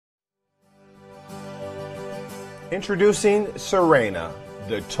Introducing Sirena,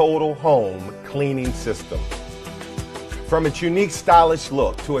 the total home cleaning system. From its unique stylish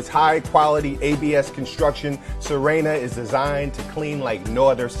look to its high-quality ABS construction, Sirena is designed to clean like no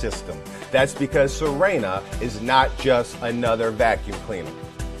other system. That's because Sirena is not just another vacuum cleaner.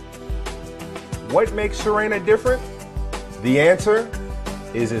 What makes Sirena different? The answer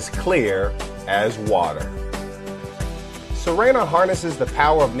is as clear as water. Sirena harnesses the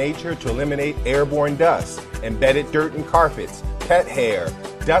power of nature to eliminate airborne dust, embedded dirt and carpets, pet hair,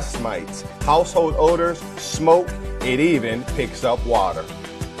 dust mites, household odors, smoke. It even picks up water.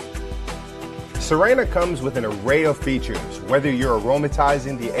 Sirena comes with an array of features, whether you're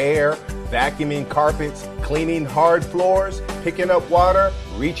aromatizing the air, vacuuming carpets, cleaning hard floors, picking up water,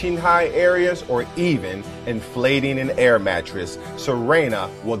 reaching high areas, or even inflating an air mattress. Sirena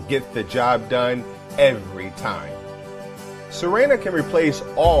will get the job done every time. Sirena can replace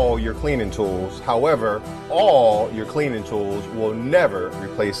all your cleaning tools. However, all your cleaning tools will never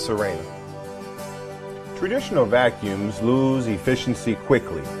replace Sirena. Traditional vacuums lose efficiency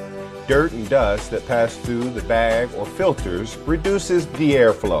quickly. Dirt and dust that pass through the bag or filters reduces the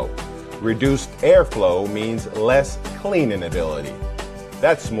airflow. Reduced airflow means less cleaning ability.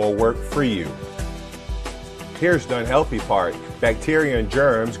 That's more work for you. Here's the unhealthy part. Bacteria and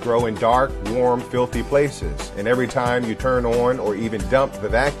germs grow in dark, warm, filthy places. And every time you turn on or even dump the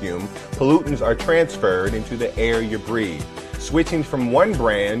vacuum, pollutants are transferred into the air you breathe. Switching from one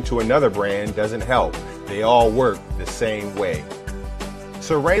brand to another brand doesn't help. They all work the same way.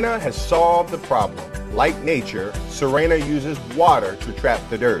 Sirena has solved the problem. Like nature, Sirena uses water to trap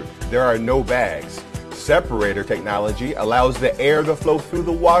the dirt. There are no bags. Separator technology allows the air to flow through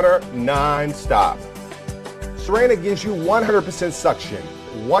the water non-stop. Sirena gives you 100% suction,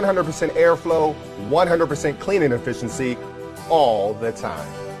 100% airflow, 100% cleaning efficiency all the time.